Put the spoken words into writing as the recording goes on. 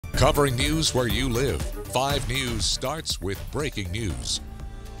Covering news where you live. 5 News starts with breaking news.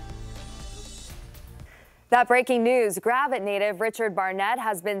 That breaking news, Gravette native Richard Barnett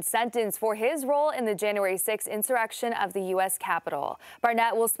has been sentenced for his role in the January 6th insurrection of the U.S. Capitol.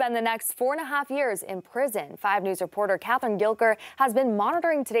 Barnett will spend the next 4.5 years in prison. 5 News reporter Catherine Gilker has been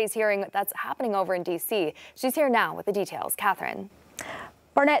monitoring today's hearing that's happening over in D.C. She's here now with the details. Catherine.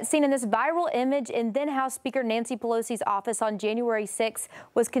 Barnett, seen in this viral image in then House Speaker Nancy Pelosi's office on January 6,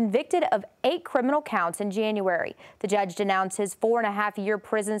 was convicted of 8 criminal counts in January. The judge denounced his 4.5-year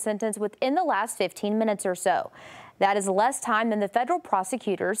prison sentence within the last 15 minutes or so. That is less time than the federal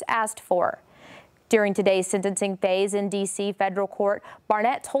prosecutors asked for. During today's sentencing phase in D.C. federal court,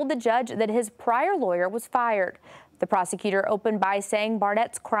 Barnett told the judge that his prior lawyer was fired. The prosecutor opened by saying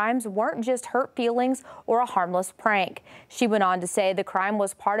Barnett's crimes weren't just hurt feelings or a harmless prank. She went on to say the crime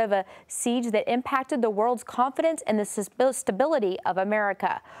was part of a siege that impacted the world's confidence in the stability of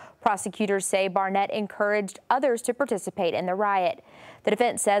America. Prosecutors say Barnett encouraged others to participate in the riot. The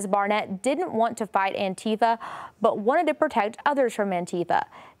defense says Barnett didn't want to fight Antifa, but wanted to protect others from Antifa.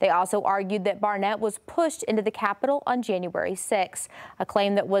 They also argued that Barnett was pushed into the Capitol on January 6, a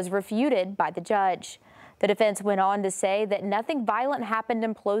claim that was refuted by the judge. The defense went on to say that nothing violent happened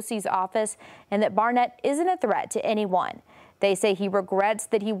in Pelosi's office and that Barnett isn't a threat to anyone. They say he regrets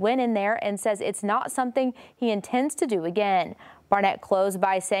that he went in there and says it's not something he intends to do again. Barnett closed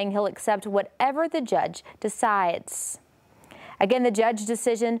by saying he'll accept whatever the judge decides. Again, the judge's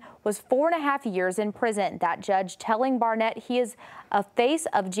decision was 4.5 years in prison. That judge telling Barnett he is a face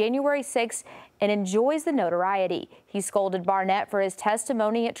of January 6 and enjoys the notoriety. He scolded Barnett for his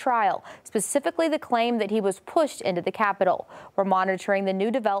testimony at trial, specifically the claim that he was pushed into the Capitol. We're monitoring the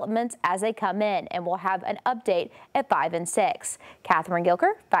new developments as they come in, and we'll have an update at 5 and 6. Catherine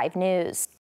Gilker, 5 News.